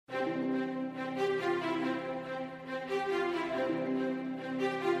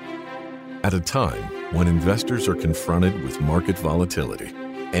At a time when investors are confronted with market volatility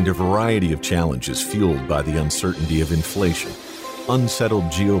and a variety of challenges fueled by the uncertainty of inflation, unsettled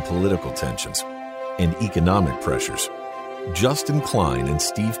geopolitical tensions, and economic pressures, Justin Klein and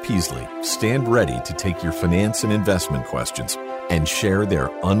Steve Peasley stand ready to take your finance and investment questions and share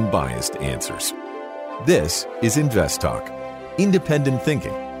their unbiased answers. This is Invest Talk. Independent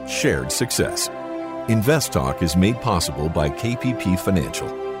thinking, shared success. Invest Talk is made possible by KPP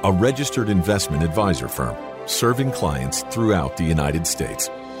Financial, a registered investment advisor firm serving clients throughout the United States.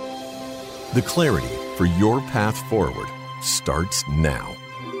 The clarity for your path forward starts now.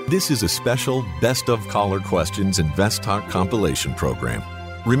 This is a special Best of Caller Questions Invest Talk compilation program.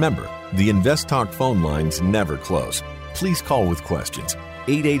 Remember, the Invest Talk phone lines never close. Please call with questions.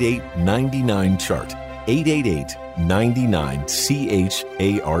 888-99-CHART.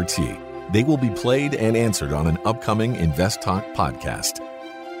 888-99-CHART. They will be played and answered on an upcoming Invest Talk podcast.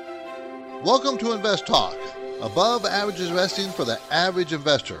 Welcome to Invest Talk, above average investing for the average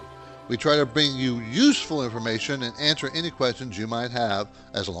investor. We try to bring you useful information and answer any questions you might have,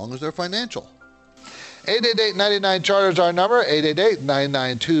 as long as they're financial. 888-99-CHART is our number,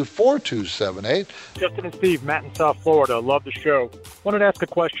 888-992-4278. Justin and Steve, Matt in South Florida. Love the show. Wanted to ask a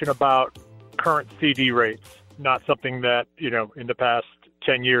question about current CD rates. Not something that, in the past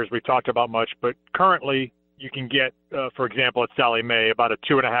 10 years we've talked about much, but currently you can get, for example, at Sallie Mae, about a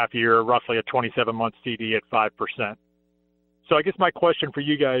 2.5-year, roughly a 27-month CD at 5%. So I guess my question for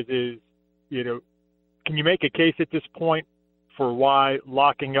you guys is, can you make a case at this point for why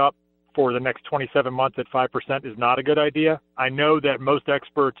locking up for the next 27 months at 5% is not a good idea? I know that most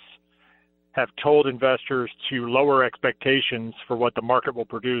experts have told investors to lower expectations for what the market will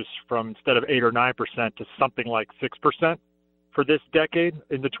produce from instead of 8 or 9% to something like 6% for this decade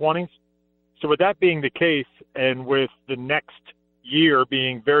in the 20s. So with that being the case, and with the next year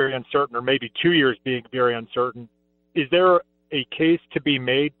being very uncertain, or maybe 2 years being very uncertain, is there a case to be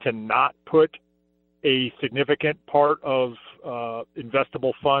made to not put a significant part of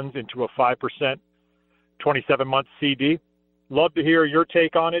investable funds into a 5% 27-month CD? Love to hear your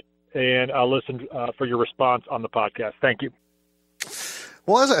take on it, and I'll listen for your response on the podcast. Thank you.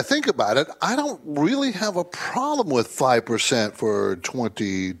 Well, as I think about it, I don't really have a problem with 5% for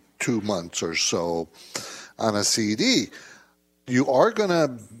 22 months or so on a CD. You are going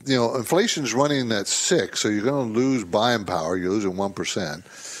to, inflation's running at 6%, so you're going to lose buying power. You're losing 1%.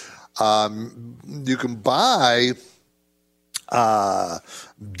 You can buy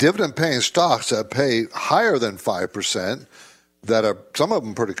dividend-paying stocks that pay higher than 5%, that are, some of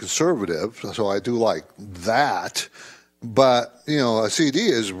them pretty conservative, so I do like that. But, a CD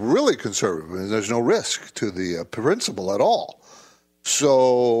is really conservative, and there's no risk to the principal at all.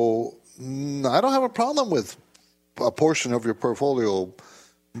 So I don't have a problem with a portion of your portfolio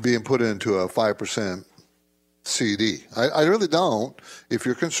being put into a 5% CD. I really don't. If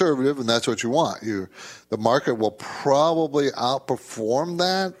you're conservative and that's what you want, the market will probably outperform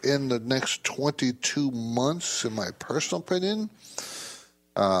that in the next 22 months, in my personal opinion,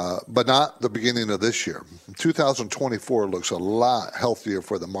 but not the beginning of this year. 2024 looks a lot healthier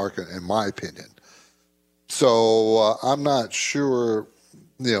for the market, in my opinion. So I'm not sure,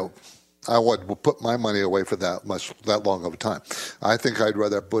 I would put my money away for that long of a time. I think I'd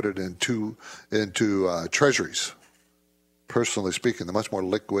rather put it into treasuries. Personally speaking, they're much more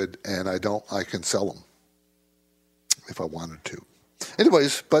liquid, and I can sell them if I wanted to.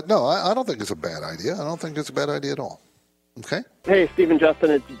 Anyways, but no, I don't think it's a bad idea. I don't think it's a bad idea at all. Okay. Hey, Steve and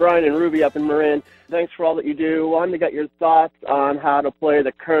Justin, it's Brian and Ruby up in Marin. Thanks for all that you do. Wanted to get your thoughts on how to play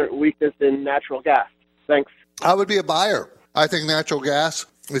the current weakness in natural gas. Thanks. I would be a buyer. I think natural got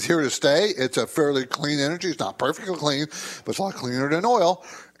is here to stay. It's a fairly clean energy. It's not perfectly clean, but it's a lot cleaner than oil.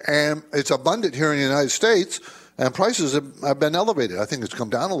 And it's abundant here in the United States, and prices have been elevated. I think it's come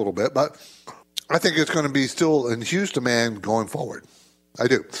down a little bit, but I think it's going to be still in huge demand going forward. I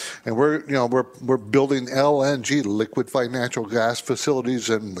do. And we're building LNG, liquefied natural gas facilities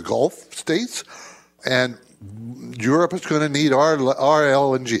in the Gulf states, and Europe is going to need our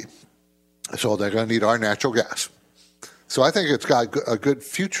LNG. So they're going to need our natural gas. So I think it's got a good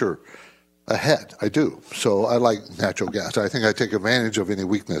future ahead. I do. So I like natural gas. I think I take advantage of any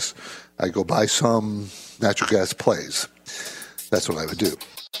weakness. I go buy some natural gas plays. That's what I would do.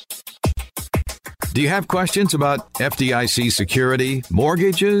 Do you have questions about FDIC security,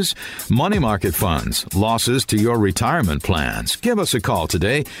 mortgages, money market funds, losses to your retirement plans? Give us a call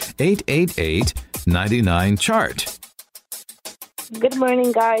today, 888-99-CHART. Good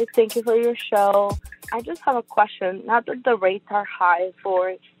morning, guys. Thank you for your show. I just have a question. Now that the rates are high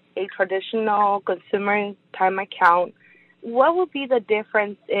for a traditional consumer time account, what would be the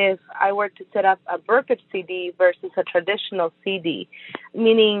difference if I were to set up a brokerage CD versus a traditional CD?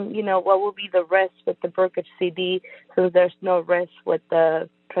 Meaning, what would be the risk with the brokerage CD since there's no risk with the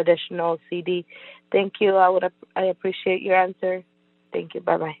traditional CD? Thank you. I appreciate your answer. Thank you.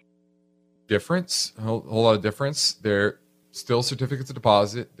 Bye-bye. Difference, a whole lot of difference. They're still certificates of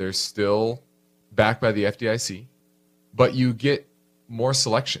deposit. They're still backed by the FDIC, but you get more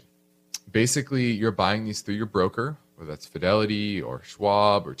selection. Basically, you're buying these through your broker, whether that's Fidelity or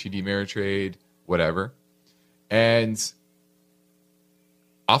Schwab or TD Ameritrade, whatever. And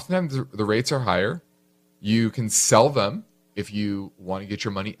oftentimes the rates are higher. You can sell them if you want to get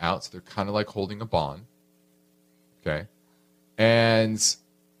your money out. So they're kind of like holding a bond. Okay. And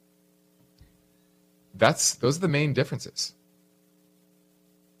those are the main differences.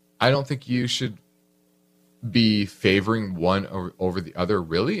 I don't think you should be favoring one over the other,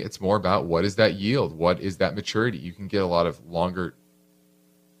 really. It's more about what is that yield? What is that maturity? You can get a lot of longer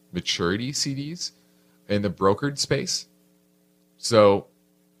maturity CDs in the brokered space. So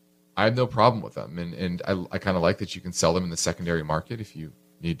I have no problem with them. And I kind of like that you can sell them in the secondary market if you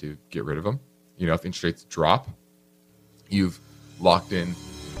need to get rid of them. If interest rates drop, you've locked in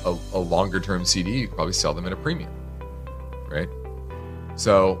a longer term CD, you can probably sell them at a premium, right?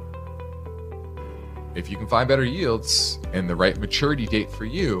 So if you can find better yields and the right maturity date for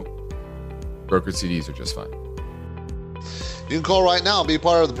you, brokered CDs are just fine. You can call right now and be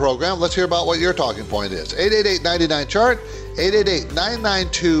part of the program. Let's hear about what your talking point is. 888-99-CHART,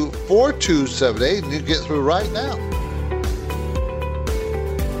 888-992-4278, and you can get through right now.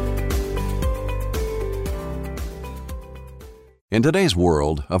 In today's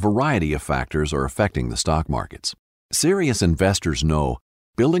world, a variety of factors are affecting the stock markets. Serious investors know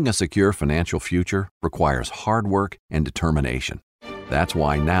building a secure financial future requires hard work and determination. That's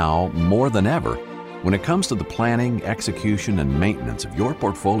why now, more than ever, when it comes to the planning, execution, and maintenance of your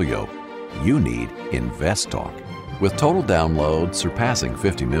portfolio, you need InvestTalk. With total downloads surpassing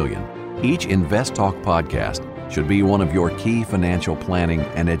 50 million, each InvestTalk podcast should be one of your key financial planning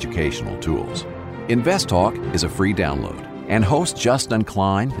and educational tools. InvestTalk is a free download, and hosts Justin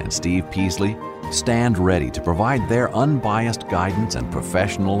Klein and Steve Peasley stand ready to provide their unbiased guidance and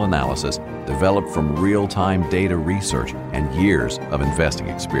professional analysis developed from real-time data research and years of investing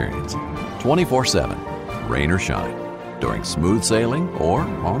experience. 24/7, rain or shine, during smooth sailing or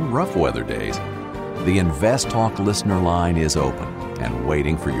on rough weather days. The InvestTalk listener line is open and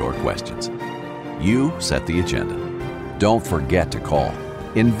waiting for your questions. You set the agenda. Don't forget to call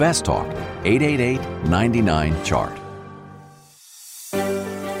InvestTalk 888-99-CHART.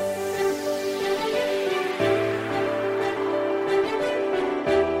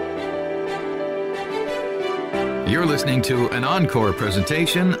 You're listening to an encore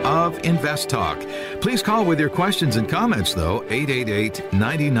presentation of Invest Talk. Please call with your questions and comments, though,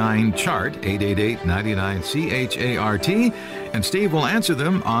 888-99-CHART, 888-99-CHART, and Steve will answer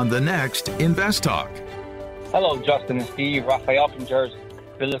them on the next Invest Talk. Hello, Justin and Steve. Raphael from Jersey.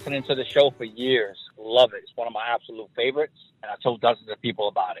 Been listening to the show for years. Love it. It's one of my absolute favorites, and I told dozens of people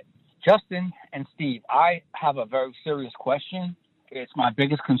about it. Justin and Steve, I have a very serious question. It's my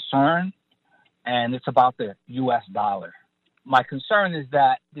biggest concern, and it's about the U.S. dollar. My concern is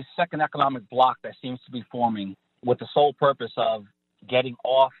that this second economic bloc that seems to be forming with the sole purpose of getting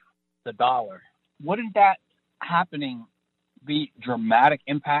off the dollar, wouldn't that happening be dramatic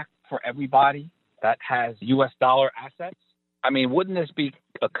impact for everybody that has U.S. dollar assets? I mean, wouldn't this be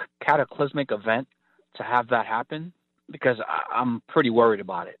a cataclysmic event to have that happen? Because I'm pretty worried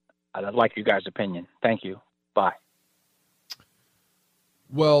about it. I'd like you guys' opinion. Thank you. Bye.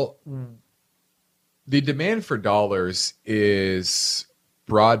 Well, the demand for dollars is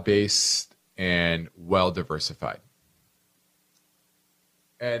broad-based and well-diversified.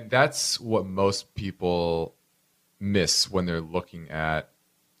 And that's what most people miss when they're looking at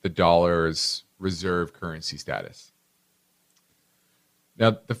the dollar's reserve currency status.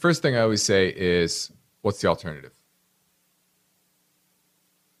 Now, the first thing I always say is, what's the alternative?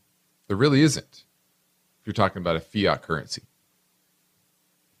 There really isn't, if you're talking about a fiat currency.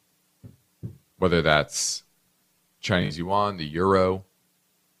 Whether that's Chinese yuan, the euro,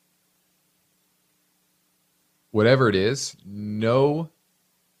 whatever it is, no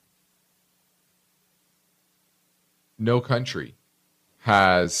country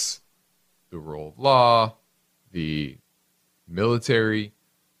has the rule of law, the military,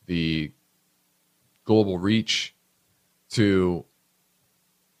 the global reach to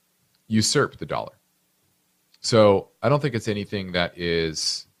usurp the dollar. So I don't think it's anything that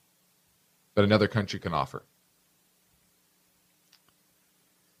another country can offer.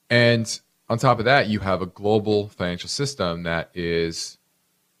 And on top of that, you have a global financial system that has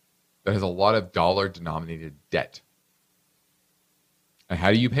a lot of dollar-denominated debt. And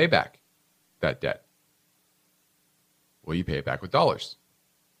how do you pay back that debt? Well, you pay it back with dollars.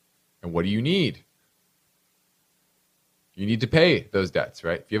 And what do you need? You need to pay those debts,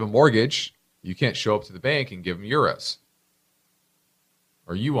 right? If you have a mortgage, you can't show up to the bank and give them euros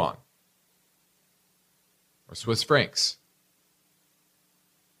or yuan or Swiss francs.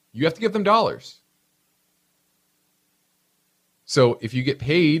 You have to give them dollars. So if you get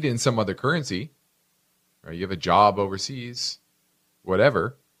paid in some other currency, or you have a job overseas,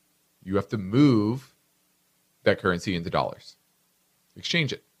 whatever, you have to move that currency into dollars,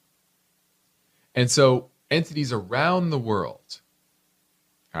 exchange it. And so entities around the world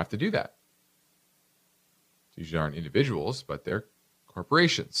have to do that. So usually aren't individuals, but they're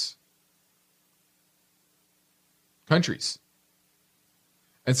corporations, countries.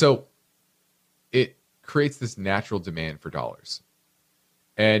 And so it creates this natural demand for dollars.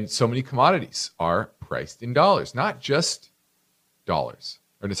 And so many commodities are priced in dollars, not just dollars.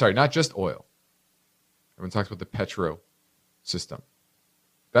 Or sorry, not just oil. Everyone talks about the petro system.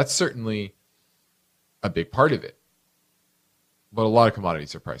 That's certainly a big part of it. But a lot of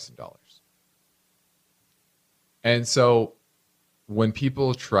commodities are priced in dollars. And so when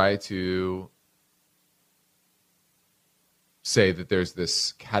people try to say that there's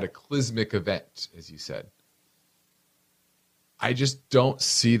this cataclysmic event, as you said, I just don't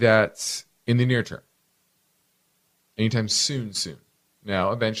see that in the near term. Anytime soon.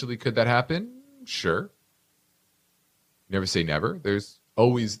 Now, eventually, could that happen? Sure. Never say never. There's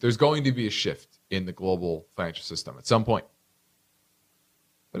going to be a shift in the global financial system at some point.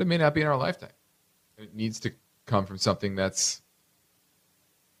 But it may not be in our lifetime. It needs to come from something that's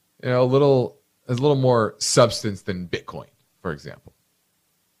a little more substance than Bitcoin, for example.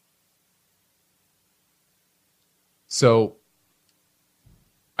 So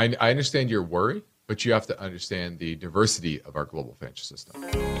I understand your worry, but you have to understand the diversity of our global financial system.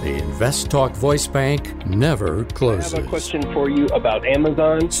 The Invest Talk Voice Bank never closes. I have a question for you about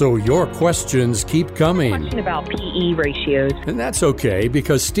Amazon. So your questions keep coming. Question about PE ratios. And that's okay,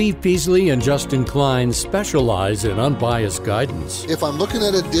 because Steve Peasley and Justin Klein specialize in unbiased guidance. If I'm looking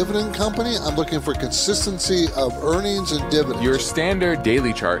at a dividend company, I'm looking for consistency of earnings and dividends. Your standard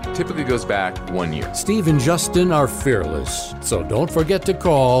daily chart typically goes back 1 year. Steve and Justin are fearless, so don't forget to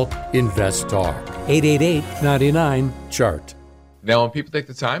call Invest Talk. 888-99-CHART. Now, when people take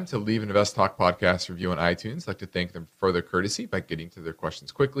the time to leave an Invest Talk podcast review on iTunes, I'd like to thank them for their courtesy by getting to their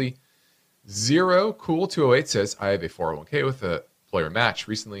questions quickly. Zero Cool 208 says, I have a 401k with a employer match.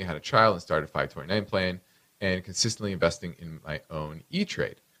 Recently, I had a child and started a 529 plan and consistently investing in my own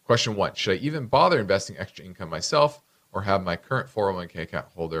E-Trade. Question 1, should I even bother investing extra income myself or have my current 401k account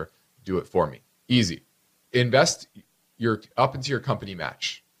holder do it for me? Easy. Invest up into your company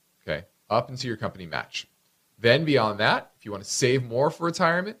match. Okay, up into your company match. Then beyond that, if you want to save more for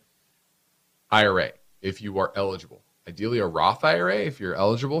retirement, IRA, if you are eligible. Ideally a Roth IRA, if you're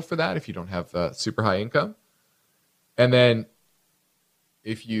eligible for that, if you don't have super high income. And then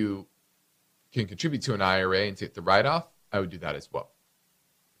if you can contribute to an IRA and take the write-off, I would do that as well.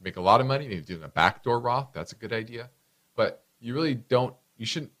 Make a lot of money, maybe doing a backdoor Roth, that's a good idea. But you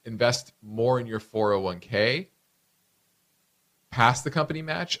shouldn't invest more in your 401k past the company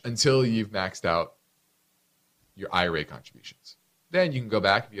match until you've maxed out your IRA contributions. Then you can go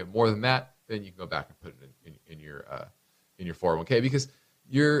back. If you have more than that, then you can go back and put it in your 401k, because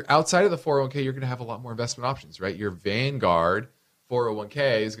you're outside of the 401k, you're going to have a lot more investment options, right? Your Vanguard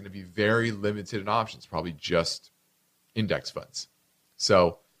 401k is going to be very limited in options, probably just index funds.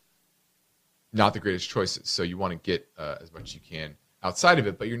 So not the greatest choices. So you want to get as much as you can outside of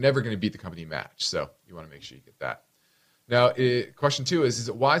it, but you're never going to beat the company match. So you want to make sure you get that. Now, question 2 is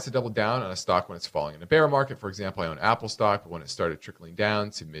it wise to double down on a stock when it's falling in a bear market? For example, I own Apple stock, but when it started trickling down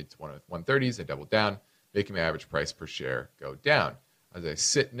to mid-130s, I doubled down, making my average price per share go down. As I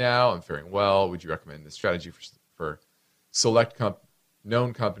sit now, I'm faring well. Would you recommend this strategy for select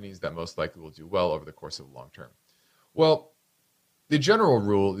known companies that most likely will do well over the course of the long term? Well, the general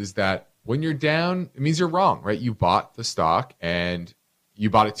rule is that when you're down, it means you're wrong, right? You bought the stock and you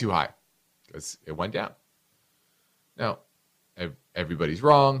bought it too high because it went down. Now, everybody's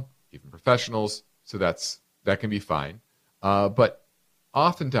wrong, even professionals, so that can be fine. But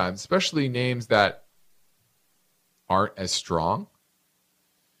oftentimes, especially names that aren't as strong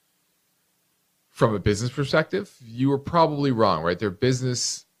from a business perspective, you were probably wrong, right? Their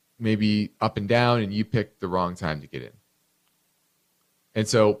business may be up and down, and you picked the wrong time to get in. And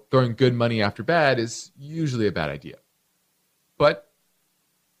so throwing good money after bad is usually a bad idea. But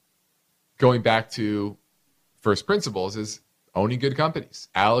going back to first principles is owning good companies,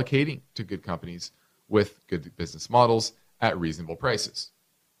 allocating to good companies with good business models at reasonable prices.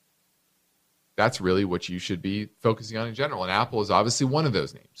 That's really what you should be focusing on in general. And Apple is obviously one of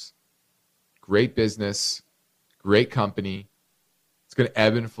those names. Great business, great company. It's going to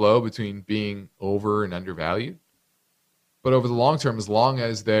ebb and flow between being over and undervalued. But over the long term, as long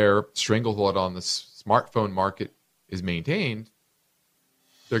as their stranglehold on the smartphone market is maintained,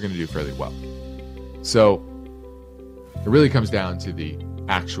 they're going to do fairly well. So it really comes down to the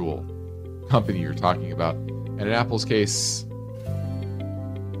actual company you're talking about. And in Apple's case,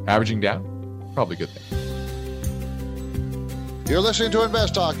 averaging down, probably a good thing. You're listening to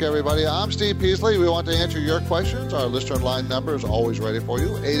Invest Talk, everybody. I'm Steve Peasley. We want to answer your questions. Our listener line number is always ready for you,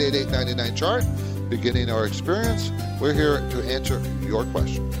 888-99-CHART. Beginning our experience, we're here to answer your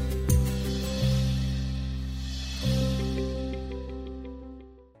question.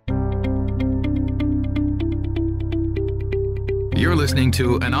 You're listening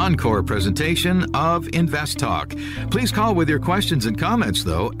to an encore presentation of Invest Talk. Please call with your questions and comments,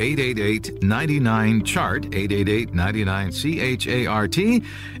 though, 888-99-CHART, 888-99-CHART,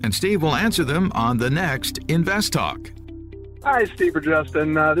 and Steve will answer them on the next Invest Talk. Hi, Steve or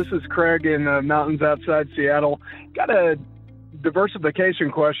Justin. This is Craig in the mountains outside Seattle. Got a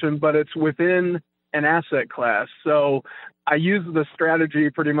diversification question, but it's within an asset class. So I use the strategy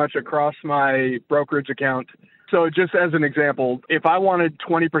pretty much across my brokerage account. So just as an example, if I wanted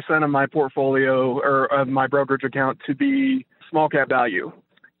 20% of my portfolio or of my brokerage account to be small cap value,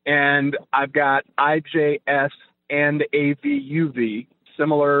 and I've got IJS and AVUV,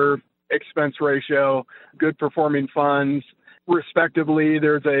 similar expense ratio, good performing funds, respectively,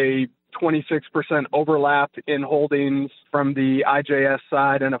 there's a 26% overlap in holdings from the IJS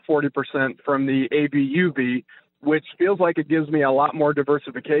side and a 40% from the AVUV, which feels like it gives me a lot more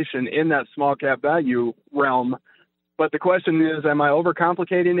diversification in that small cap value realm. But the question is, am I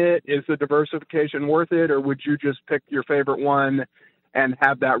overcomplicating it? Is the diversification worth it? Or would you just pick your favorite one and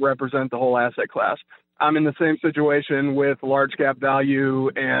have that represent the whole asset class? I'm in the same situation with large cap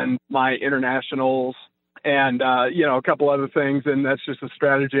value and my internationals and, a couple other things. And that's just a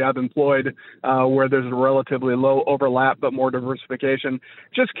strategy I've employed where there's a relatively low overlap, but more diversification.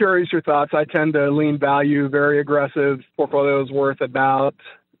 Just curious your thoughts. I tend to lean value, very aggressive. Portfolio is worth about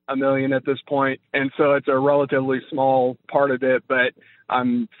 $1 million at this point. And so it's a relatively small part of it, but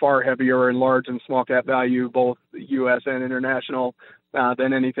I'm far heavier in large and small cap value, both U.S. and international,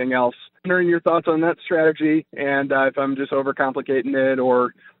 than anything else. Wondering your thoughts on that strategy and if I'm just overcomplicating it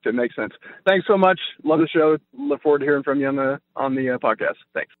or if it makes sense. Thanks so much. Love the show. Look forward to hearing from you on the podcast.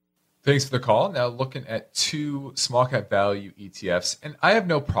 Thanks. Thanks for the call. Now looking at two small cap value ETFs, and I have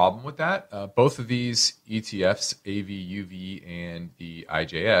no problem with that. Both of these ETFs, AVUV and the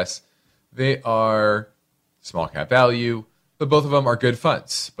IJS, they are small cap value, but both of them are good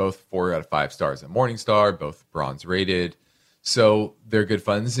funds. Both 4 out of 5 stars at Morningstar, both bronze rated. So they're good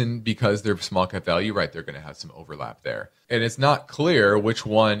funds, and because they're small cap value, right, they're going to have some overlap there. And it's not clear which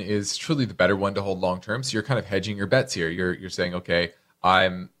one is truly the better one to hold long term. So you're kind of hedging your bets here. You're saying, okay,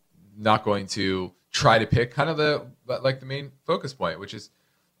 I'm not going to try to pick kind of the main focus point, which is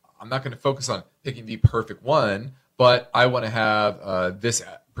I'm not going to focus on picking the perfect one, but I want to have this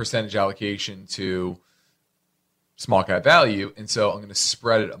percentage allocation to small cap value, and so I'm going to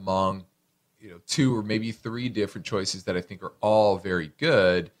spread it among 2 or maybe 3 different choices that I think are all very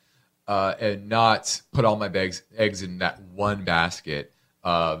good, and not put all my eggs in that one basket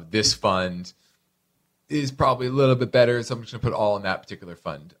of this fund is probably a little bit better, so I'm just going to put all in that particular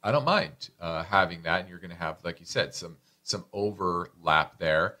fund. I don't mind having that, and you're going to have, like you said, some overlap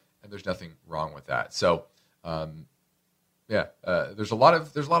there, and there's nothing wrong with that. So, there's a lot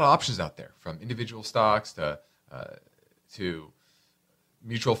of options out there, from individual stocks to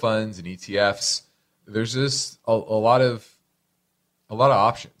mutual funds and ETFs. There's just a lot of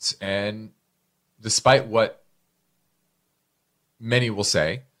options, and despite what many will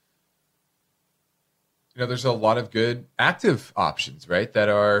say, there's a lot of good active options, right? That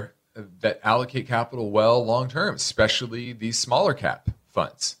allocate capital well long term, especially these smaller cap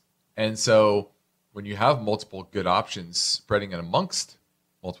funds. And so when you have multiple good options, spreading it amongst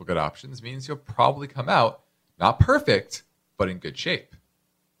multiple good options means you'll probably come out not perfect, but in good shape.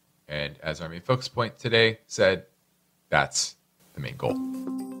 And as our main focus point today said, that's the main goal.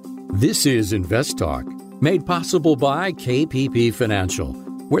 This is Invest Talk, made possible by KPP Financial,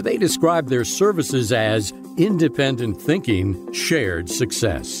 where they describe their services as independent thinking, shared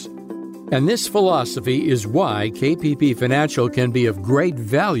success. And this philosophy is why KPP Financial can be of great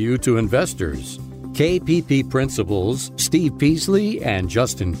value to investors. KPP principals Steve Peasley and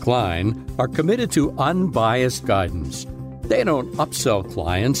Justin Klein are committed to unbiased guidance. They don't upsell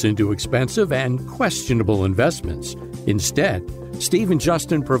clients into expensive and questionable investments. Instead, Steve and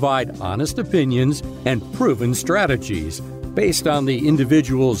Justin provide honest opinions and proven strategies based on the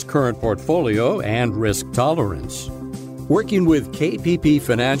individual's current portfolio and risk tolerance. Working with KPP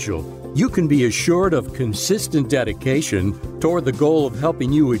Financial, you can be assured of consistent dedication toward the goal of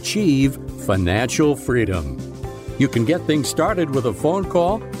helping you achieve financial freedom. You can get things started with a phone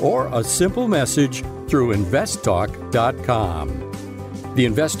call or a simple message through investtalk.com. The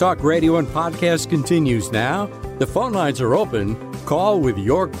Invest Talk radio and podcast continues now. The phone lines are open. Call with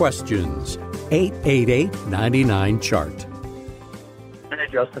your questions. 888-99-CHART. Hey,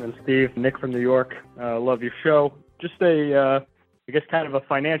 Justin and Steve. Nick from New York. Love your show. Just I guess kind of a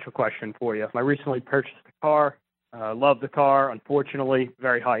financial question for you. I recently purchased a car. Love the car. Unfortunately,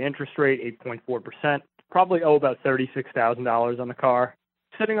 very high interest rate, 8.4%. Probably owe about $36,000 on the car.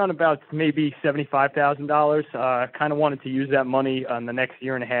 Sitting on about maybe $75,000. Kind of wanted to use that money in the next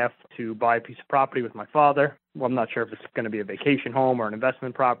year and a half to buy a piece of property with my father. Well, I'm not sure if it's going to be a vacation home or an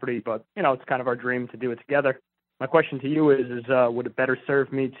investment property, but, it's kind of our dream to do it together. My question to you is would it better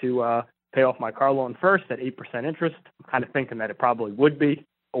serve me to pay off my car loan first at 8% interest? I'm kind of thinking that it probably would be.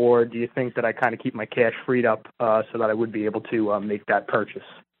 Or do you think that I kind of keep my cash freed up so that I would be able to make that purchase?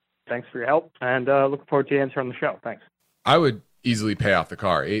 Thanks for your help, and looking forward to your answer on the show. Thanks. I would easily pay off the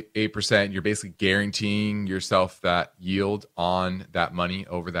car. 8%, you're basically guaranteeing yourself that yield on that money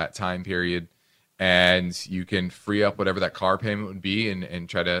over that time period. And you can free up whatever that car payment would be and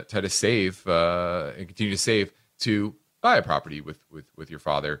try to save and continue to save to buy a property with your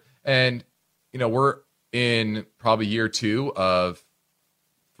father. And, we're in probably year 2 of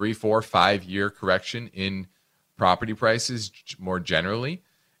 3, 4, 5 year correction in property prices more generally.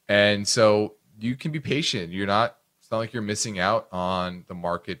 And so you can be patient. It's not like you're missing out on the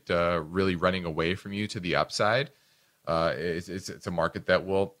market really running away from you to the upside. It's a market that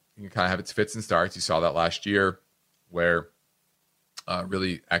will kind of have its fits and starts. You saw that last year where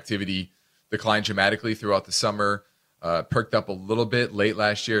really activity declined dramatically throughout the summer, perked up a little bit late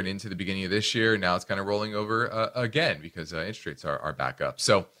last year and into the beginning of this year. Now it's kind of rolling over again because interest rates are back up.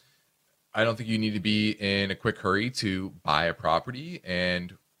 So I don't think you need to be in a quick hurry to buy a property,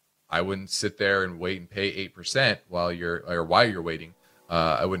 and I wouldn't sit there and wait and pay 8% while you're waiting.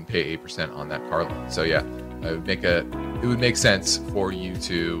 I wouldn't pay 8% on that car loan. So yeah, it would make sense for you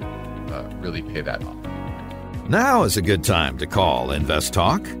to really pay that off. Now is a good time to call Invest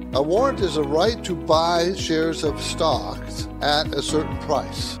Talk. A warrant is a right to buy shares of stocks at a certain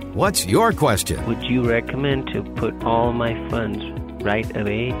price. What's your question? Would you recommend to put all my funds right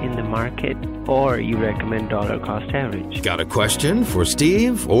away in the market, or you recommend dollar cost average? Got a question for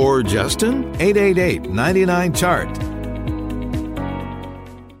Steve or Justin? 888-99-CHART.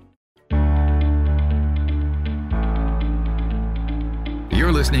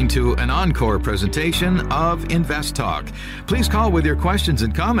 You're listening to an encore presentation of Invest Talk. Please call with your questions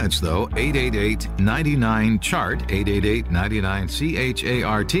and comments, though, 888-99-CHART,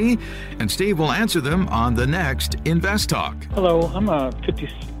 888-99-CHART, and Steve will answer them on the next Invest Talk. Hello, I'm a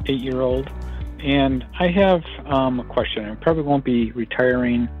 58-year-old, and I have a question. I probably won't be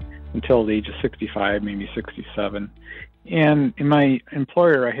retiring until the age of 65, maybe 67. And in my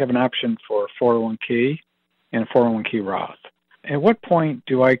employer, I have an option for 401k and 401k Roth. At what point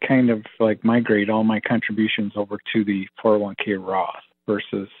do I kind of migrate all my contributions over to the 401k Roth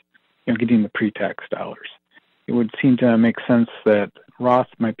versus getting the pre-tax dollars? It would seem to make sense that Roth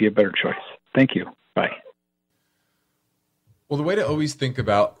might be a better choice. Thank you. Bye. Well, the way to always think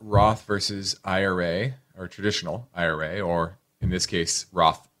about Roth versus IRA or traditional IRA, or in this case,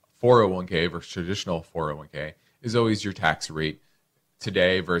 Roth 401k versus traditional 401k, is always your tax rate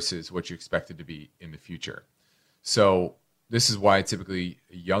today versus what you expect it to be in the future. So this is why typically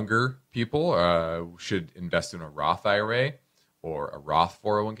younger people should invest in a Roth IRA or a Roth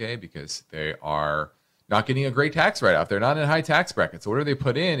 401k because they are not getting a great tax write-off. They're not in a high tax bracket. So whatever they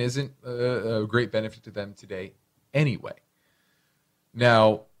put in isn't a great benefit to them today anyway.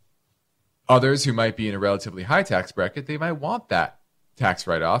 Now, others who might be in a relatively high tax bracket, they might want that tax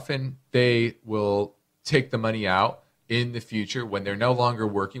write-off, and they will take the money out in the future when they're no longer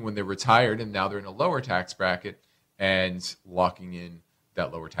working, when they're retired, and now they're in a lower tax bracket, and locking in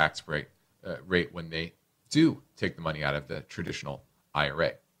that lower tax rate when they do take the money out of the traditional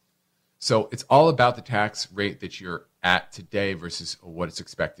IRA. So it's all about the tax rate that you're at today versus what is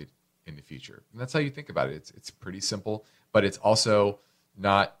expected in the future. And that's how you think about it. It's pretty simple, but it's also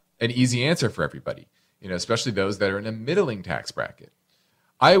not an easy answer for everybody, especially those that are in a middling tax bracket.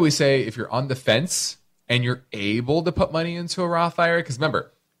 I always say if you're on the fence and you're able to put money into a Roth IRA, because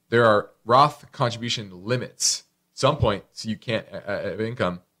remember, there are Roth contribution limits. At some point, so you can't of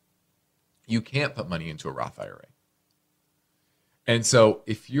income, you can't put money into a Roth IRA. And so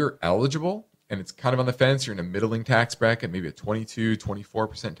if you're eligible and it's kind of on the fence, you're in a middling tax bracket, maybe a 22,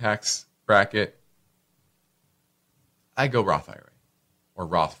 24% tax bracket, I go Roth IRA or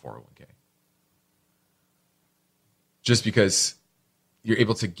Roth 401k. Just because you're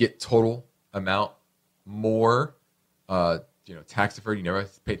able to get total amount more, tax deferred. You never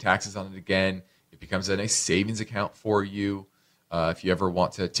have to pay taxes on it again. It becomes a nice savings account for you. If you ever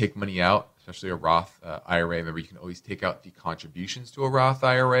want to take money out, especially a Roth IRA, remember you can always take out the contributions to a Roth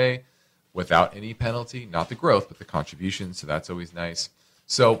IRA without any penalty, not the growth, but the contributions. So that's always nice.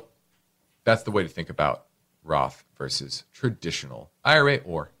 So that's the way to think about Roth versus traditional IRA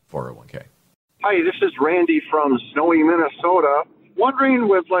or 401k. Hi, this is Randy from snowy Minnesota. Wondering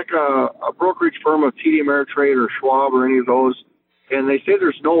with like a brokerage firm of TD Ameritrade or Schwab or any of those, and they say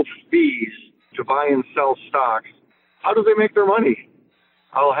there's no fees to buy and sell stocks. How do they make their money?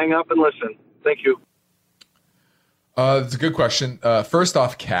 I'll hang up and listen. Thank you. That's a good question. First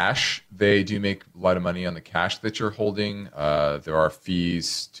off, cash. They do make a lot of money on the cash that you're holding. There are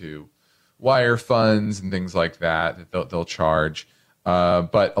fees to wire funds and things like that they'll charge.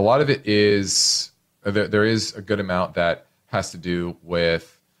 But a lot of it is, there is a good amount that has to do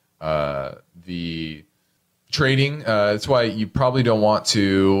with the trading. That's why you probably don't want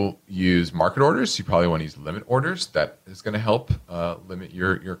to use market orders. You probably want to use limit orders. That is going to help limit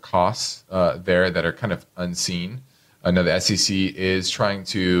your costs there that are kind of unseen. I know the SEC is trying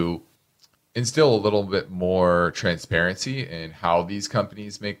to instill a little bit more transparency in how these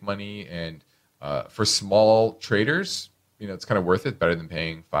companies make money. And for small traders, it's kind of worth it, better than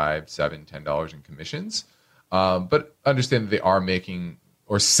paying $5, $7, $10 in commissions. But understand that they are making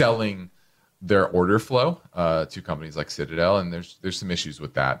or selling their order flow to companies like Citadel, and there's some issues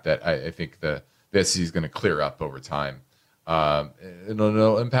with that I think the SEC is going to clear up over time.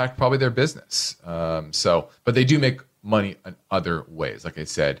 It'll impact probably their business. But they do make money in other ways. Like I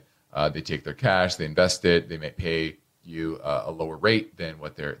said, they take their cash, they invest it, they may pay you a lower rate than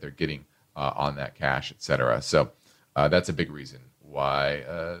what they're getting on that cash, et cetera. So that's a big reason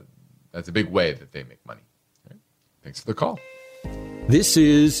why. That's a big way that they make money. Right? Thanks for the call. This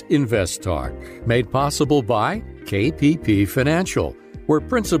is Invest Talk, made possible by KPP Financial, where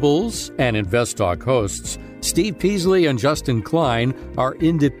principals and Invest Talk hosts Steve Peasley and Justin Klein are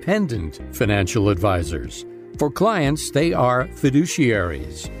independent financial advisors. For clients, they are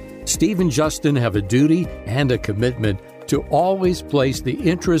fiduciaries. Steve and Justin have a duty and a commitment to always place the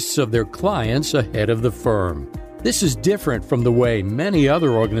interests of their clients ahead of the firm. This is different from the way many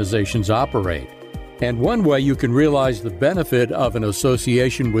other organizations operate. And one way you can realize the benefit of an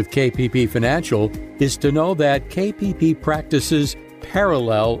association with KPP Financial is to know that KPP practices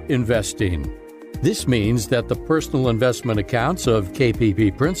parallel investing. This means that the personal investment accounts of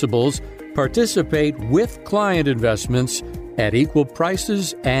KPP principals participate with client investments at equal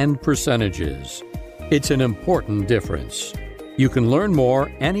prices and percentages. It's an important difference. You can learn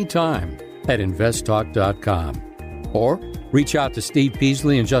more anytime at investtalk.com. Or reach out to Steve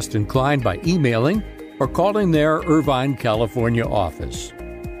Peasley and Justin Klein by emailing or calling their Irvine, California office.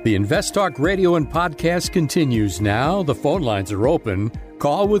 The Invest Talk radio and podcast continues now. The phone lines are open.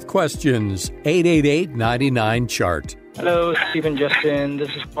 Call with questions, 888-99-CHART. Hello, Steve and Justin. This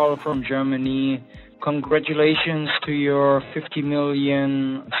is Paul from Germany. Congratulations to your 50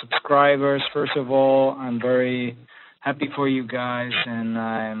 million subscribers. First of all, I'm very happy for you guys, and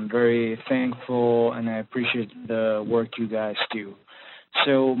I'm very thankful, and I appreciate the work you guys do.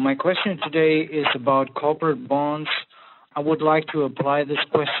 So my question today is about corporate bonds. I would like to apply this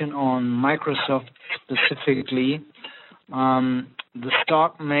question on Microsoft specifically. The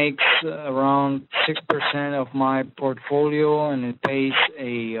stock makes around 6% of my portfolio, and it pays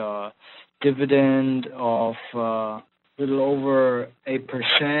a dividend of little over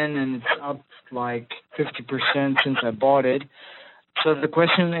 8%, and it's up like 50% since I bought it. So the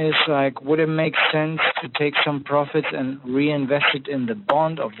question is, like, would it make sense to take some profits and reinvest it in the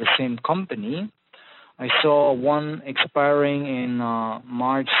bond of the same company? I saw one expiring in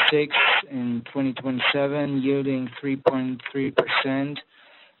March 6th in 2027, yielding 3.3%.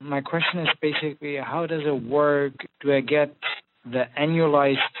 My question is basically, how does it work? Do I get the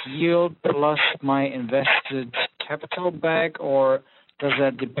annualized yield plus my invested capital back, or does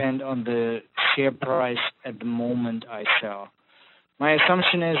that depend on the share price at the moment I sell? My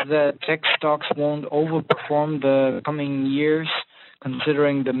assumption is that tech stocks won't overperform the coming years,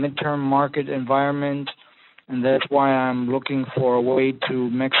 considering the midterm market environment. and that's why I'm looking for a way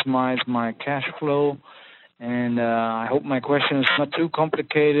to maximize my cash flow. And I hope my question is not too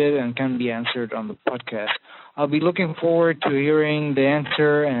complicated and can be answered on the podcast. I'll be looking forward to hearing the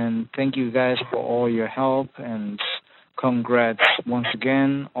answer, and thank you guys for all your help, and congrats once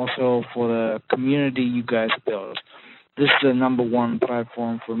again also for the community you guys built. This is the number one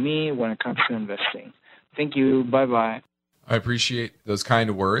platform for me when it comes to investing. Thank you. Bye-bye. I appreciate those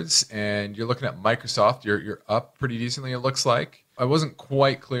kind words. And you're looking at Microsoft. You're up pretty decently, it looks like. I wasn't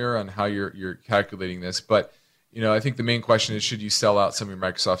quite clear on how you're calculating this, but I think the main question is, should you sell out some of your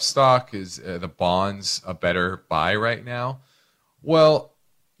Microsoft stock? Is the bonds a better buy right now? Well,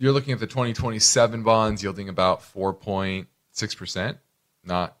 you're looking at the 2027 bonds yielding about 4.6%.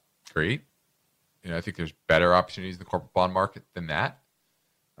 Not great. I think there's better opportunities in the corporate bond market than that.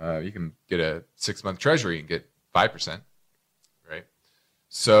 You can get a 6-month treasury and get 5%, right?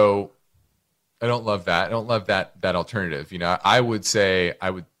 So I don't love that. I don't love that alternative. I would say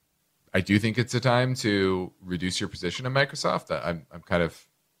I do think it's a time to reduce your position in Microsoft. I'm kind of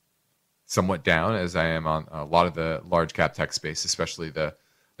somewhat down, as I am on a lot of the large cap tech space, especially the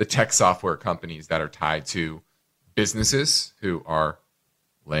tech software companies that are tied to businesses who are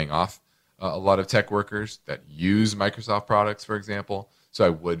laying off a lot of tech workers that use Microsoft products, for example. So I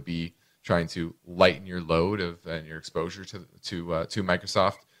would be trying to lighten your load and your exposure to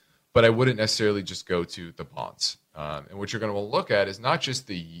Microsoft, but I wouldn't necessarily just go to the bonds. And what you're going to want to look at is not just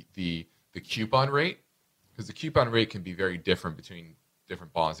the coupon rate, because the coupon rate can be very different between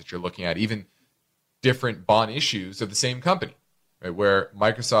different bonds that you're looking at, even different bond issues of the same company, right? Where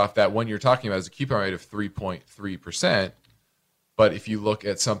Microsoft, that one you're talking about, is a coupon rate of 3.3%. But if you look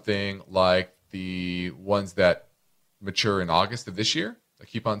at something like the ones that mature in August of this year, the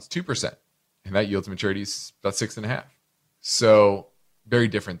coupon's 2%, and that yield to maturity is about 6.5%. So very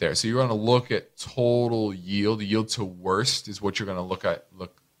different there. So you want to look at total yield. The yield to worst is what you're going to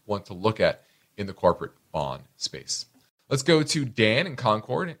want to look at in the corporate bond space. Let's go to Dan in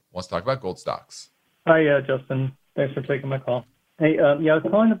Concord. He wants to talk about gold stocks. Hi, Justin. Thanks for taking my call. Hey, I was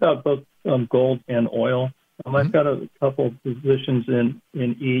calling about both gold and oil. I've got a couple of positions in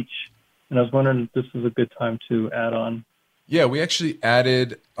each, and I was wondering if this is a good time to add on. Yeah, we actually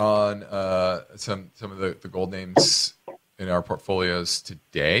added on some of the gold names in our portfolios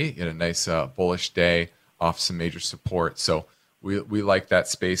today. In a nice bullish day off some major support. So we like that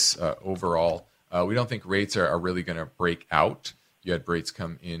space overall. We don't think rates are really going to break out. You had rates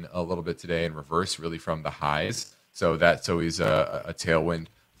come in a little bit today and reverse really from the highs. So that's always a tailwind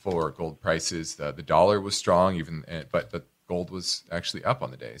for gold prices. The dollar was strong, but the gold was actually up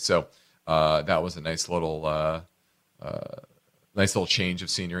on the day. So that was a nice little change of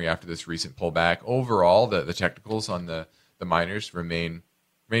scenery after this recent pullback. Overall, the technicals on the miners remain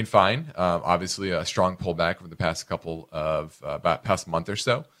fine. Obviously, a strong pullback over the past past month or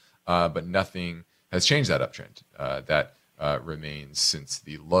so, but nothing has changed that uptrend. That remains since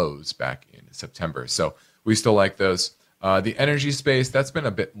the lows back in September. So we still like those. The energy space, that's been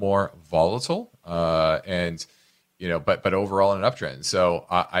a bit more volatile, but overall an uptrend. So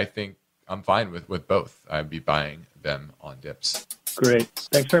I think I'm fine with both. I'd be buying them on dips. Great.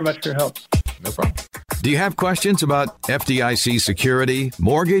 Thanks very much for your help. No problem. Do you have questions about FDIC security,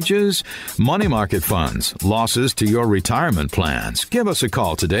 mortgages, money market funds, losses to your retirement plans? Give us a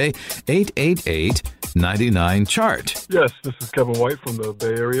call today, 888-99-CHART. Yes, this is Kevin White from the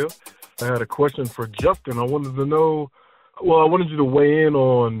Bay Area. I had a question for Justin. I wanted you to weigh in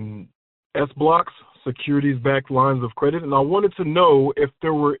on S-blocks, securities-backed lines of credit, and I wanted to know if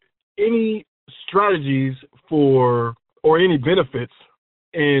there were any strategies or any benefits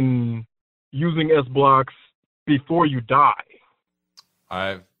in using S-blocks before you die.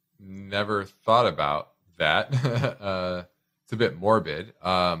 I've never thought about that. It's a bit morbid,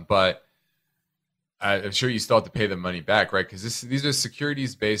 but I'm sure you still have to pay the money back, right? Because these are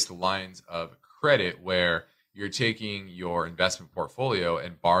securities-based lines of credit where you're taking your investment portfolio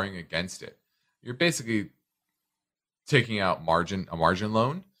and borrowing against it. You're basically taking out a margin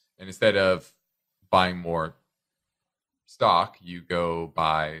loan, and instead of buying more stock, you go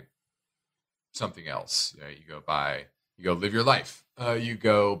buy something else. You go live your life. You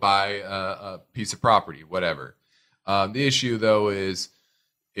go buy a piece of property, whatever. The issue, though, is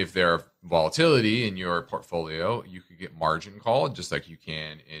if there's volatility in your portfolio, you could get margin called, just like you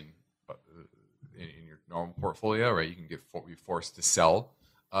can in your normal portfolio, right? You can be forced to sell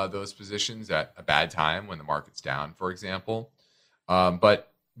those positions at a bad time when the market's down, for example.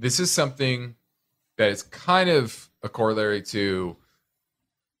 But this is something that is kind of a corollary to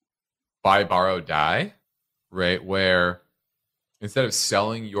buy, borrow, die, right? Where instead of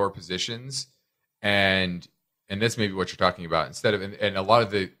selling your positions and and this may be what you're talking about, instead of, and a lot of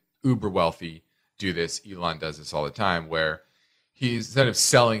the uber wealthy do this, Elon does this all the time, where he's, instead of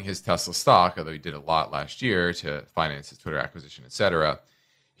selling his Tesla stock, although he did a lot last year to finance his Twitter acquisition, etc.,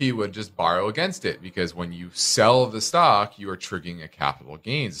 he would just borrow against it, because when you sell the stock, you are triggering a capital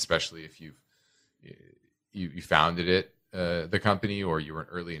gains, especially if you founded it, the company, or you were an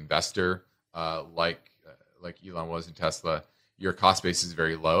early investor, like Elon was in Tesla. Your cost base is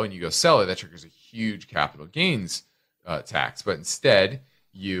very low, and you go sell it, that triggers a huge capital gains tax. But instead,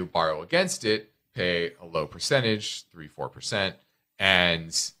 you borrow against it, pay a low percentage, 3-4%,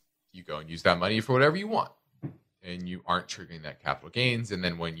 and you go and use that money for whatever you want. And you aren't triggering that capital gains. And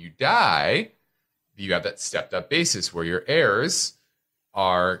then when you die, you have that stepped up basis where your heirs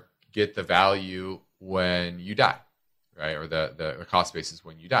get the value when you die, right? Or the cost basis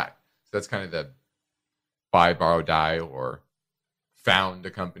when you die. So that's kind of the buy, borrow, die, or found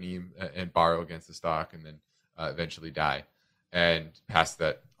a company and borrow against the stock and then eventually die and pass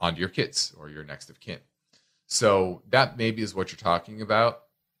that on to your kids or your next of kin. So that maybe is what you're talking about.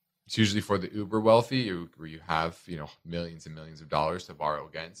 It's usually for the uber wealthy, where you have millions and millions of dollars to borrow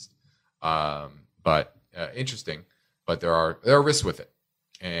against. But interesting. But there are risks with it,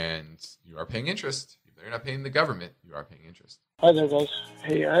 and you are paying interest. If you're not paying the government, you are paying interest. Hi there, guys.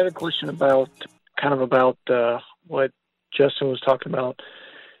 Hey, I had a question about what Justin was talking about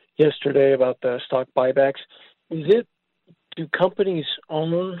yesterday about the stock buybacks. Do companies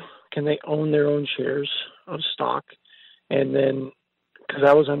can they own their own shares of stock? And then, because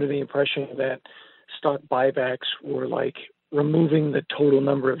I was under the impression that stock buybacks were like removing the total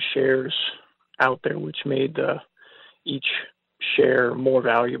number of shares out there, which made each share more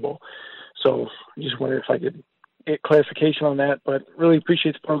valuable. So I just wondered if I could get clarification on that, but really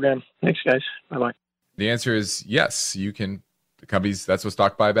appreciate the program. Thanks, guys. Bye-bye. The answer is yes. You can. The companies, that's what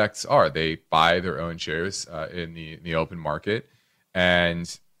stock buybacks are. They buy their own shares in the open market.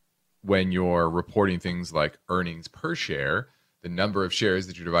 And when you're reporting things like earnings per share, the number of shares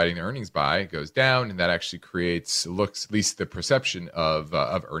that you're dividing the earnings by goes down, and that actually looks at least the perception of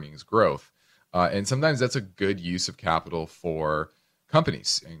earnings growth. And sometimes that's a good use of capital for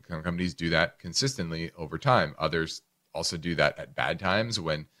companies, and companies do that consistently over time. Others also do that at bad times.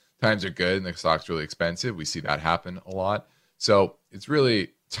 When times are good and the stock's really expensive, we see that happen a lot. So it's really,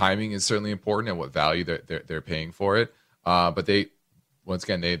 timing is certainly important and what value they're paying for it. But they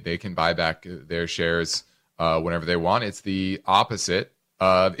can buy back their shares whenever they want. It's the opposite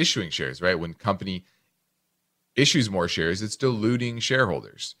of issuing shares, right? When company issues more shares, it's diluting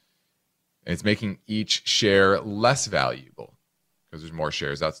shareholders. And it's making each share less valuable because there's more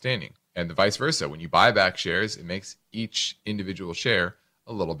shares outstanding. And the vice versa. When you buy back shares, it makes each individual share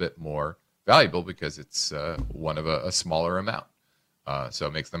a little bit more valuable because it's one of a smaller amount. So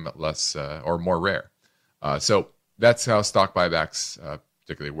it makes them less or more rare. So that's how stock buybacks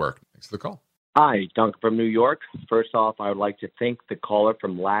particularly work. Thanks for the call. Hi, Duncan from New York. First off, I would like to thank the caller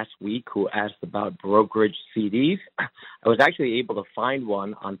from last week who asked about brokerage CDs. I was actually able to find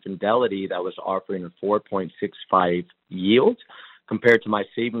one on Fidelity that was offering a 4.65 yield compared to my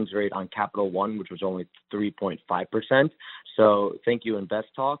savings rate on Capital One, which was only 3.5%. So thank you,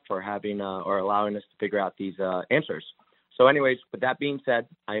 InvestTalk, for having or allowing us to figure out these answers. So anyways, with that being said,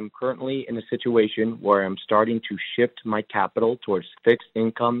 I am currently in a situation where I'm starting to shift my capital towards fixed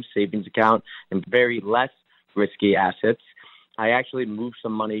income, savings account, and very less risky assets. I actually moved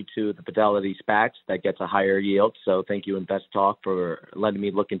some money to the Fidelity SPACs that gets a higher yield. So thank you, InvestTalk, for letting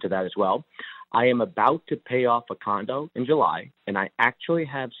me look into that as well. I am about to pay off a condo in July, and I actually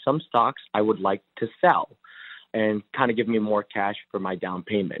have some stocks I would like to sell and kind of give me more cash for my down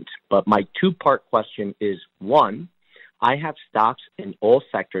payment. But my two-part question is, one, I have stocks in all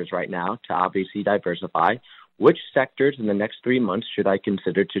sectors right now to obviously diversify. Which sectors in the next 3 months should I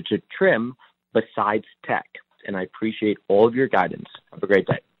consider to trim besides tech? And I appreciate all of your guidance. Have a great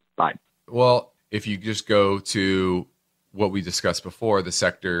day. Bye. Well, if you just go to what we discussed before, the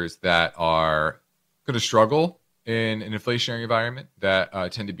sectors that are going to struggle in an inflationary environment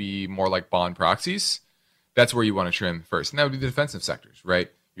that tend to be more like bond proxies, that's where you want to trim first. And that would be the defensive sectors, right?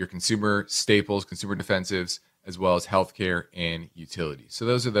 Your consumer staples, consumer defensives, as well as healthcare and utilities. So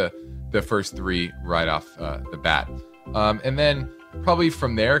those are the first three right off the bat. And then probably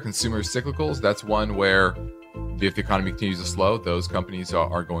from there, consumer cyclicals, that's one where if the economy continues to slow, those companies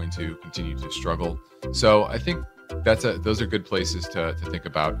are going to continue to struggle. So I think those are good places to think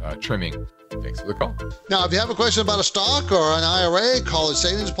about trimming. Thanks for the call. Now, if you have a question about a stock or an IRA, college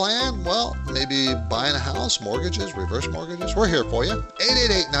savings plan, well, maybe buying a house, mortgages, reverse mortgages, we're here for you.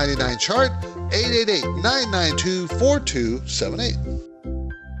 888-99-CHART, 888-992-4278.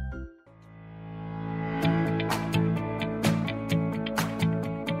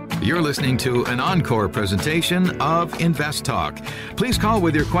 You're listening to an encore presentation of Invest Talk. Please call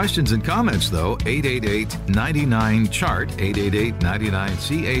with your questions and comments, though, 888-99-CHART,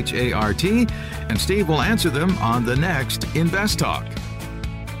 888-99-CHART, and Steve will answer them on the next Invest Talk.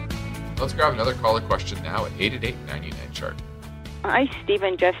 Let's grab another caller question now at 888-99-CHART. Hi, Steve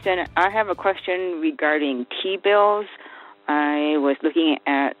and Justin. I have a question regarding T-bills. I was looking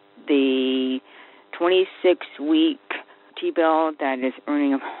at the 26-week T-bill that is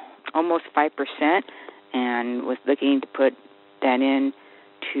earning almost 5% and was looking to put that in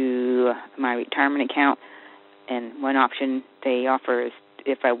to my retirement account. And one option they offer is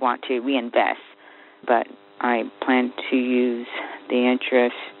if I want to reinvest, but I plan to use the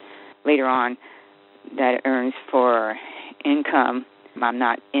interest later on that it earns for income. I'm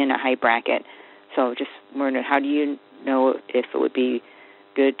not in a high bracket, so just wondering, how do you know if it would be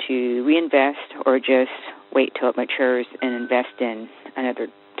good to reinvest or just wait till it matures and invest in another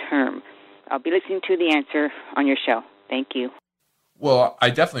term? I'll be listening to the answer on your show. Thank you. Well, I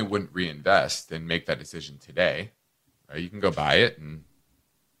definitely wouldn't reinvest and make that decision today. You can go buy it and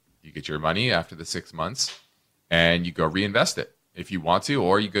you get your money after the 6 months and you go reinvest it if you want to,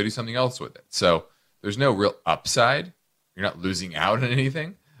 or you go do something else with it. So there's no real upside. You're not losing out on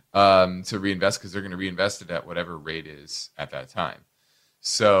anything to reinvest, because they're going to reinvest it at whatever rate is at that time.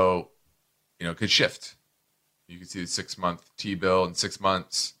 So, it could shift. You can see the 6-month T-bill in 6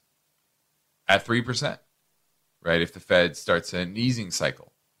 months at 3%, right? If the Fed starts an easing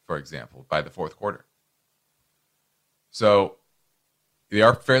cycle, for example, by the fourth quarter. So they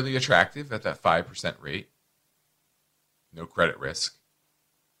are fairly attractive at that 5% rate. No credit risk.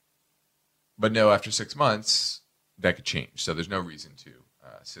 But no, after 6 months, that could change. So there's no reason to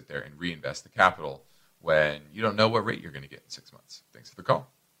sit there and reinvest the capital when you don't know what rate you're going to get in 6 months. Thanks for the call.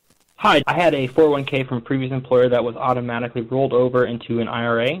 Hi, I had a 401k from a previous employer that was automatically rolled over into an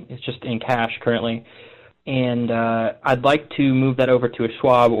IRA. It's just in cash currently. And I'd like to move that over to a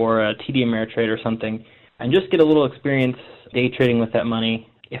Schwab or a TD Ameritrade or something and just get a little experience day trading with that money,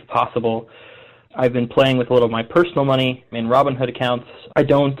 if possible. I've been playing with a little of my personal money in Robinhood accounts. I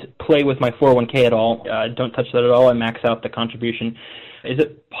don't play with my 401k at all. Don't touch that at all. I max out the contribution. Is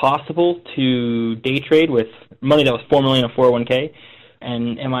it possible to day trade with money that was formerly in a 401k?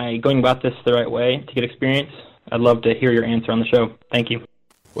 And am I going about this the right way to get experience? I'd love to hear your answer on the show. Thank you.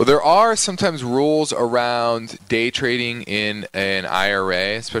 Well, there are sometimes rules around day trading in an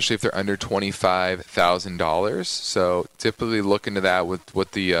IRA, especially if they're under $25,000. So typically look into that with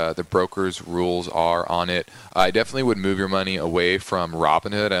what the broker's rules are on it. I definitely would move your money away from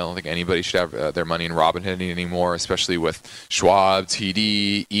Robinhood. I don't think anybody should have their money in Robinhood anymore, especially with Schwab,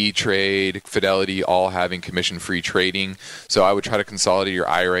 TD, E-Trade, Fidelity, all having commission-free trading. So I would try to consolidate your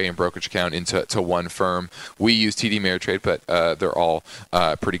IRA and brokerage account into one firm. We use TD Ameritrade, but they're all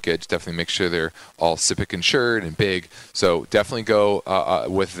pretty good. Just definitely make sure they're all SIPC insured and big. So definitely go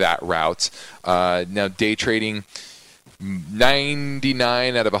with that route. Now, day trading,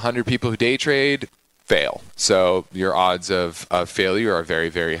 99 out of 100 people who day trade fail. So your odds of failure are very,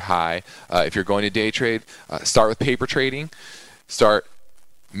 very high. If you're going to day trade, start with paper trading. Start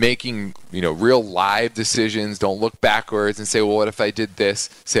making real live decisions. Don't look backwards and say, well, what if I did this?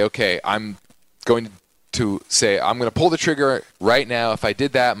 Say, okay, I'm going to say, I'm going to pull the trigger right now. If I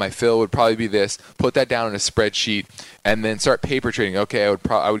did that, my fill would probably be this. Put that down in a spreadsheet and then start paper trading. Okay,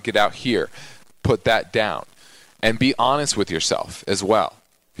 I would get out here. Put that down. And be honest with yourself as well.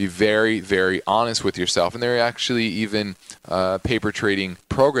 Be very, very honest with yourself. And there are actually even paper trading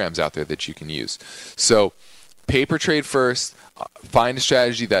programs out there that you can use. So paper trade first. Find a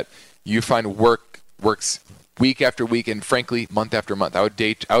strategy that you find works week after week and, frankly, month after month. I would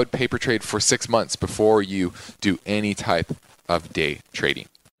paper trade for 6 months before you do any type of day trading.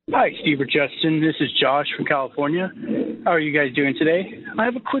 Hi, Steve or Justin. This is Josh from California. How are you guys doing today? I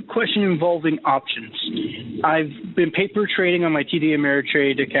have a quick question involving options. I've been paper trading on my TD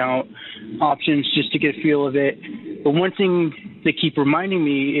Ameritrade account, options, just to get a feel of it. But one thing they keep reminding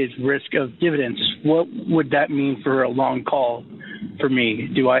me is risk of dividends. What would that mean for a long call for me?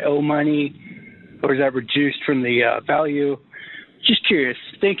 Do I owe money, or is that reduced from the value? Just curious.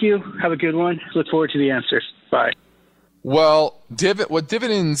 Thank you. Have a good one. Look forward to the answers. Bye. Well, what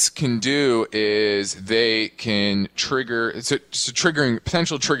dividends can do is they can trigger, it's a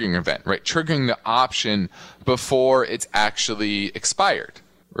potential triggering event, right? Triggering the option before it's actually expired,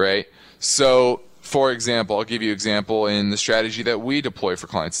 right? So, for example, I'll give you an example in the strategy that we deploy for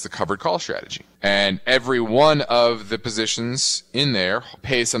clients. It's the covered call strategy. And every one of the positions in there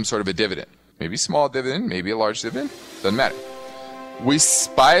pays some sort of a dividend. Maybe a small dividend, maybe a large dividend, doesn't matter. We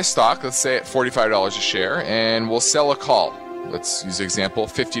buy a stock, let's say at $45 a share, and we'll sell a call let's use the example,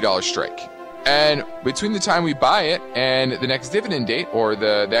 $50 strike. And between the time we buy it and the next dividend date or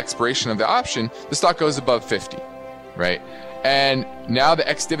the expiration of the option, the stock goes above 50, right? And now the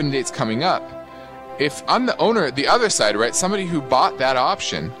ex-dividend date's coming up. If I'm the owner, the other side, right, somebody who bought that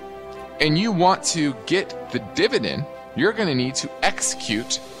option, and you want to get the dividend, you're going to need to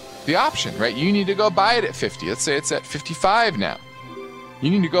execute the option, right? You need to go buy it at 50. Let's say it's at 55 now. You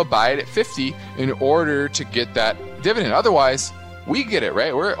need to go buy it at 50 in order to get that dividend. Otherwise, we get it,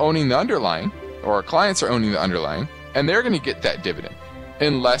 right? We're owning the underlying, or our clients are owning the underlying, and they're going to get that dividend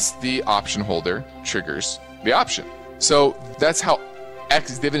unless the option holder triggers the option. So that's how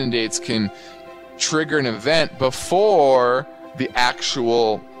ex-dividend dates can trigger an event before the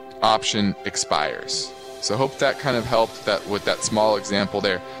actual option expires. So I hope that kind of helped that with that small example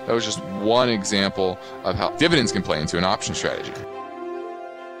there. That was just one example of how dividends can play into an option strategy.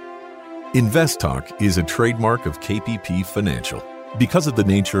 InvestTalk is a trademark of KPP Financial. Because of the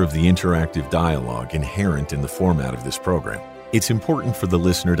nature of the interactive dialogue inherent in the format of this program, it's important for the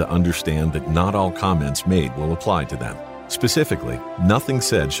listener to understand that not all comments made will apply to them. Specifically, nothing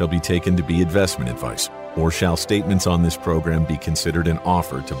said shall be taken to be investment advice, or shall statements on this program be considered an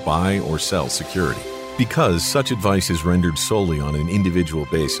offer to buy or sell security. Because such advice is rendered solely on an individual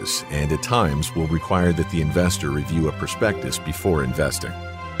basis and at times will require that the investor review a prospectus before investing.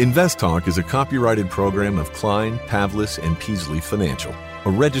 InvestTalk is a copyrighted program of Klein, Pavlis, and Peasley Financial, a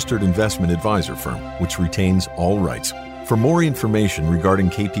registered investment advisor firm which retains all rights. For more information regarding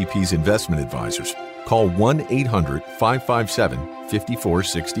KPP's investment advisors, call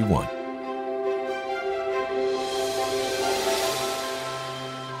 1-800-557-5461.